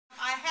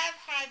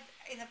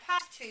in the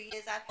past 2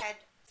 years I've had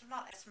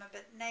not asthma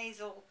but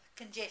nasal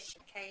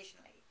congestion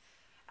occasionally.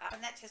 And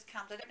that just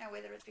comes, I don't know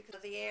whether it's because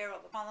of the air or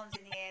the pollen's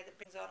in the air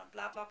that brings on a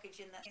blood blockage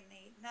in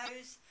the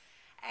nose.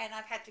 And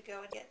I've had to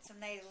go and get some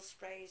nasal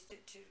sprays to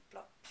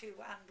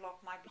unblock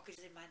my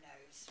blockages in my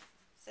nose.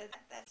 So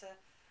that's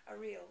a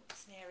real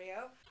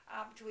scenario,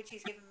 to which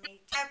he's given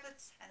me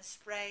tablets and a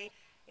spray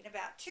in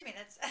about 2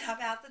 minutes, and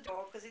I'm out the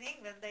door, because in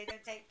England they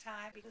don't take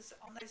time, because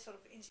on those sort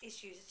of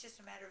issues it's just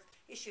a matter of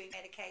issuing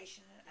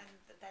medication, and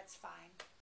that's fine.